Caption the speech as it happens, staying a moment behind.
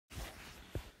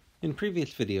In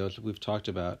previous videos, we've talked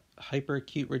about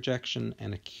hyperacute rejection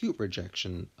and acute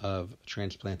rejection of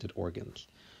transplanted organs.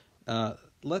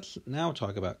 Let's now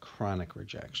talk about chronic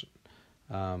rejection.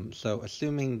 So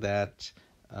assuming that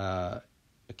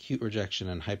acute rejection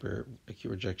and hyperacute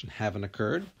rejection haven't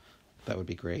occurred, that would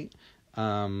be great,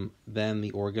 then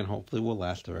the organ hopefully will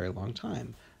last a very long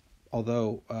time.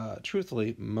 Although,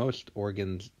 truthfully, most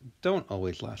organs don't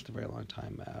always last a very long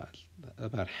time.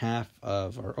 About half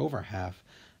of, or over half,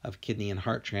 of kidney and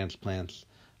heart transplants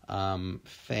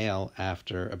fail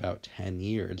after about 10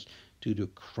 years due to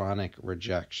chronic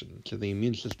rejection. So the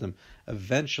immune system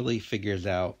eventually figures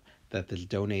out that this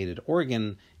donated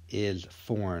organ is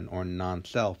foreign or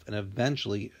non-self and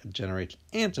eventually generates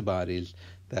antibodies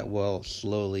that will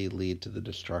slowly lead to the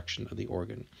destruction of the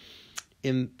organ.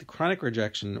 In the chronic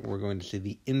rejection, we're going to see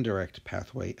the indirect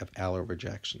pathway of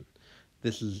allorejection.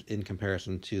 This is in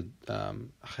comparison to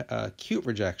acute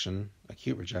rejection,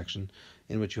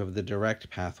 in which you have the direct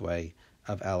pathway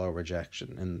of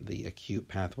allorejection. In the acute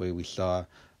pathway, we saw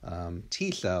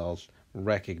T cells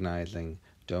recognizing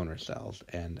donor cells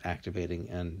and activating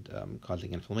and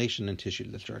causing inflammation and tissue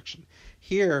destruction.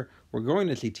 Here, we're going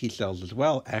to see T cells as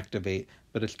well activate,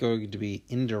 but it's going to be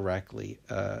indirectly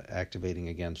activating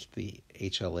against the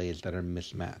HLAs that are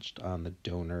mismatched on the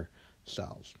donor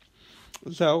cells.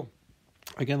 So,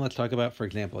 again, let's talk about, for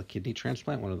example, a kidney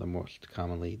transplant, one of the most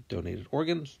commonly donated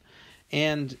organs.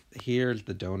 And here's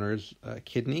the donor's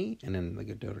kidney, and in the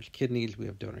donor's kidneys, we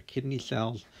have donor kidney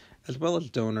cells, as well as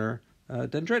donor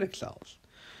dendritic cells.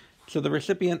 So the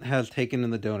recipient has taken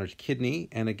in the donor's kidney,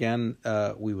 and again,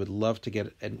 we would love to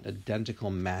get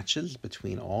identical matches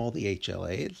between all the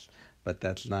HLAs, but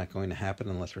that's not going to happen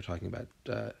unless we're talking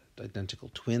about identical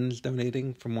twins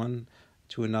donating from one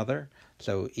to another.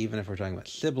 So even if we're talking about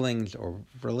siblings or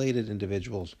related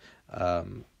individuals,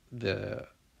 the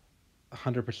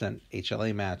 100%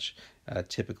 HLA match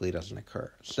typically doesn't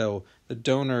occur. So the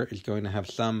donor is going to have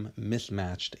some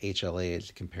mismatched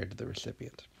HLAs compared to the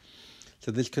recipient.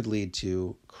 So this could lead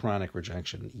to chronic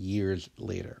rejection years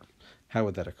later. How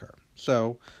would that occur?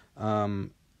 So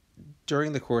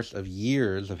during the course of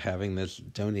years of having this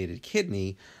donated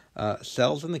kidney,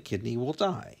 cells in the kidney will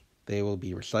die. They will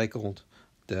be recycled.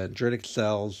 Dendritic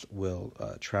cells will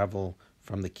travel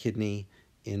from the kidney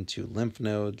into lymph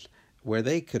nodes, where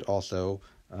they could also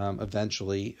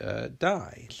eventually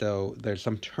die. So there's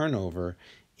some turnover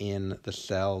in the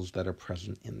cells that are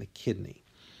present in the kidney.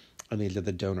 And these are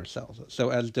the donor cells.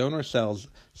 So as donor cells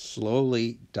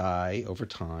slowly die over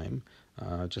time,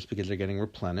 just because they're getting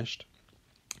replenished,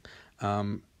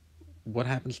 what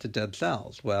happens to dead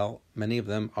cells? Well, many of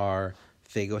them are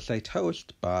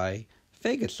phagocytosed by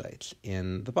phagocytes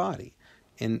in the body.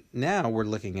 And now we're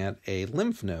looking at a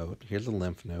lymph node. Here's a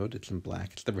lymph node. It's in black.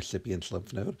 It's the recipient's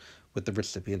lymph node with the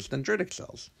recipient's dendritic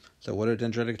cells. So what do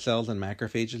dendritic cells and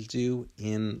macrophages do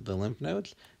in the lymph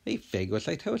nodes? They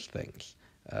phagocytose things.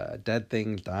 Dead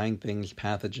things, dying things,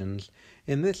 pathogens.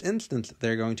 In this instance,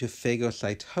 they're going to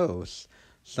phagocytose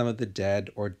some of the dead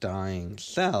or dying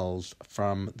cells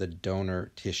from the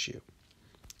donor tissue.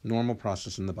 Normal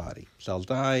process in the body. Cells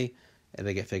die, and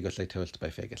they get phagocytosed by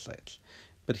phagocytes.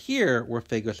 But here, we're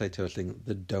phagocytosing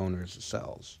the donor's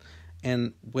cells.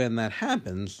 And when that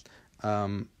happens,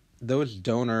 those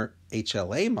donor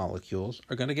HLA molecules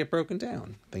are going to get broken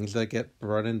down. Things that get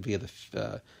brought in via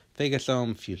the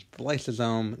phagosome fuse the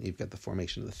lysosome. You've got the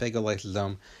formation of the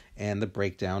phagolysosome and the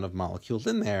breakdown of molecules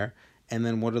in there. And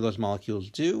then what do those molecules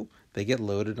do? They get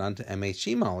loaded onto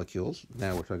MHC molecules.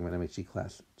 Now we're talking about MHC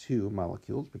class 2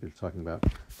 molecules because we're talking about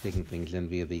taking things in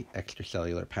via the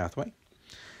extracellular pathway.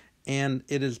 And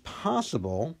it is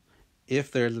possible,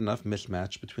 if there's enough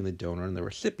mismatch between the donor and the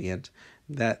recipient,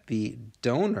 that the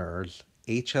donor's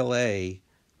HLA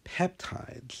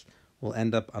peptides will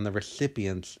end up on the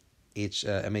recipient's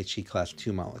MHC class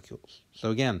 2 molecules. So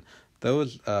again,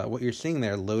 those what you're seeing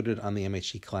there loaded on the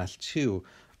MHC class 2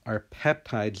 are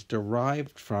peptides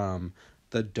derived from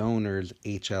the donor's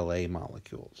HLA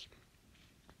molecules.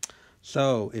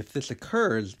 So if this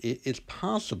occurs, it's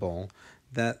possible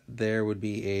that there would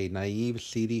be a naive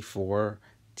CD4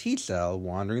 T cell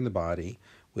wandering the body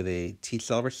with a T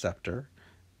cell receptor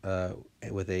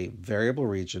with a variable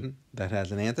region that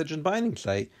has an antigen binding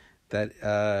site that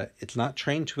it's not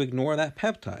trained to ignore that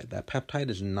peptide. That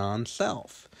peptide is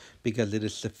non-self because it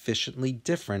is sufficiently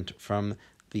different from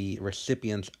the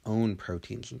recipient's own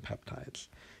proteins and peptides.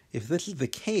 If this is the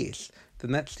case,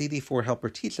 then that CD4 helper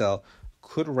T cell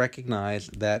could recognize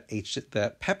that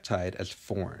peptide as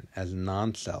foreign, as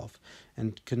non-self,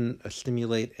 and can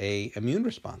stimulate a immune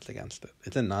response against it.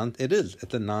 It's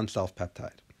a non-self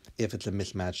peptide if it's a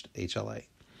mismatched HLA.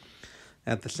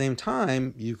 At the same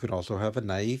time, you could also have a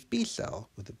naive B cell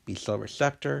with a B cell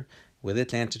receptor with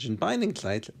its antigen binding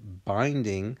sites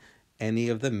binding any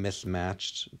of the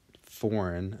mismatched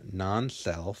foreign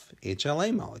non-self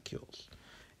HLA molecules.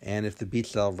 And if the B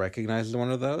cell recognizes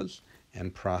one of those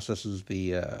and processes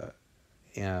the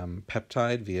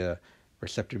peptide via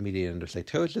receptor-mediated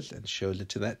endocytosis and shows it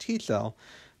to that T cell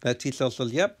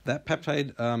says, "Yep, that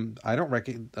peptide. I don't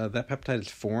that peptide is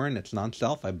foreign. It's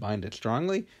non-self. I bind it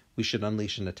strongly. We should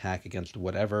unleash an attack against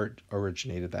whatever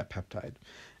originated that peptide."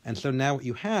 And so now what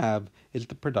you have is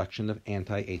the production of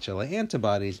anti-HLA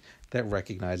antibodies that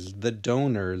recognizes the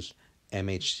donor's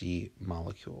MHC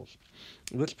molecules.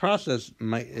 This process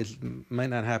might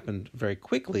not happen very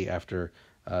quickly after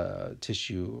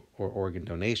tissue or organ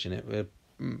donation.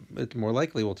 It more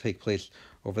likely will take place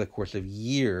over the course of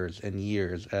years and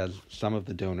years as some of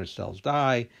the donor cells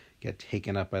die, get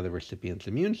taken up by the recipient's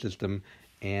immune system,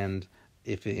 and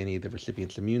if any of the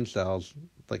recipient's immune cells,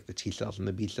 like the T cells and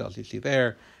the B cells you see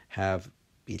there, have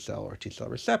B cell or T cell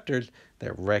receptors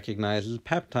that recognizes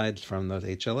peptides from those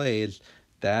HLAs,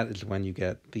 that is when you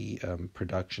get the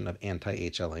production of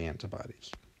anti-HLA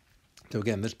antibodies. So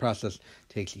again, this process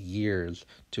takes years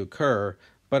to occur,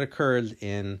 but occurs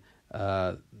in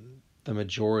the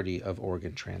majority of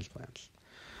organ transplants.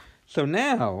 So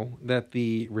now that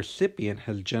the recipient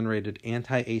has generated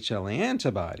anti-HLA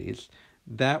antibodies,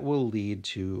 that will lead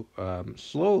to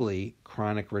slowly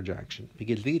chronic rejection,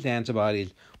 because these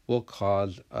antibodies will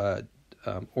cause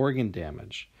organ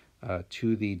damage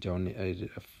to the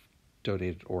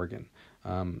donated organ.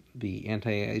 The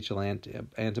anti-HLA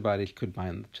antibodies could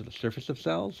bind to the surface of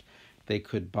cells. They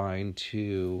could bind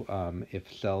to,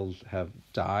 if cells have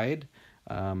died,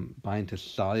 bind to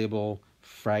soluble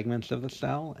fragments of the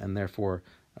cell and therefore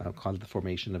cause the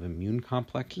formation of immune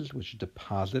complexes which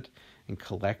deposit and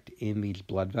collect in these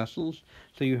blood vessels.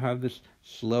 So you have this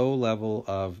slow level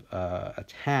of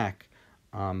attack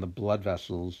on the blood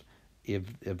vessels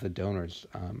of the donor's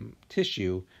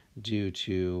tissue due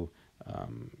to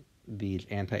these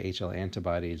anti-HLA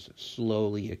antibodies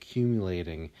slowly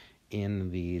accumulating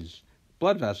in these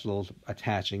blood vessels,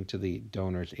 attaching to the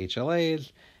donor's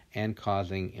HLAs and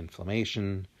causing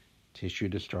inflammation, tissue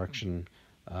destruction.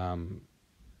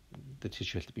 The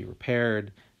tissue has to be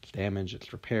repaired, it's damaged,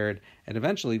 it's repaired, and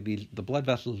eventually the blood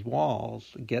vessels'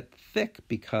 walls get thick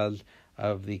because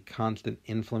of the constant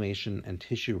inflammation and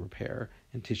tissue repair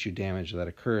and tissue damage that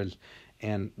occurs,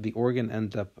 and the organ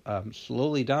ends up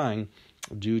slowly dying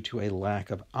due to a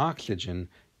lack of oxygen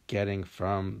getting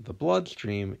from the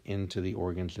bloodstream into the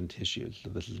organs and tissues. So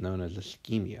this is known as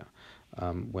ischemia,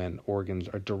 when organs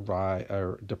are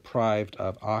deprived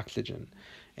of oxygen.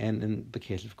 And in the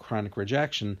case of chronic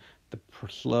rejection, the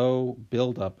slow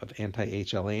buildup of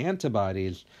anti-HLA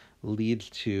antibodies leads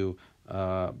to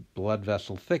blood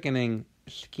vessel thickening,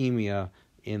 ischemia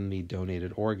in the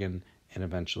donated organ, and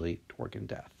eventually organ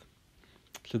death.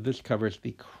 So this covers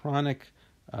the chronic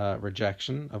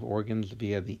rejection of organs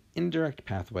via the indirect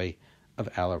pathway of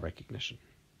allorecognition.